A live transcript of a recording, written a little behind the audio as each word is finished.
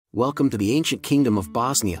Welcome to the ancient kingdom of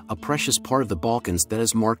Bosnia, a precious part of the Balkans that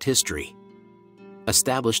has marked history.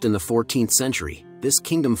 Established in the 14th century, this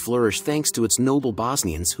kingdom flourished thanks to its noble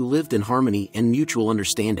Bosnians who lived in harmony and mutual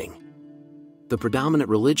understanding. The predominant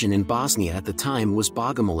religion in Bosnia at the time was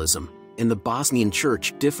Bogomilism, and the Bosnian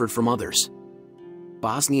church differed from others.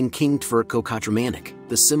 Bosnian King Tvrtko Kotromanic,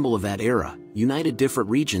 the symbol of that era, united different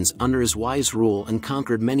regions under his wise rule and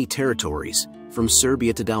conquered many territories, from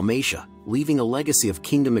Serbia to Dalmatia, leaving a legacy of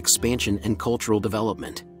kingdom expansion and cultural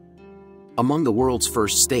development. Among the world's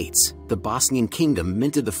first states, the Bosnian kingdom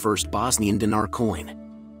minted the first Bosnian dinar coin.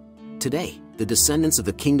 Today, the descendants of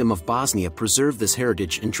the Kingdom of Bosnia preserve this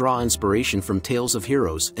heritage and draw inspiration from tales of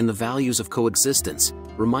heroes and the values of coexistence,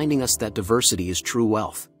 reminding us that diversity is true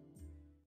wealth.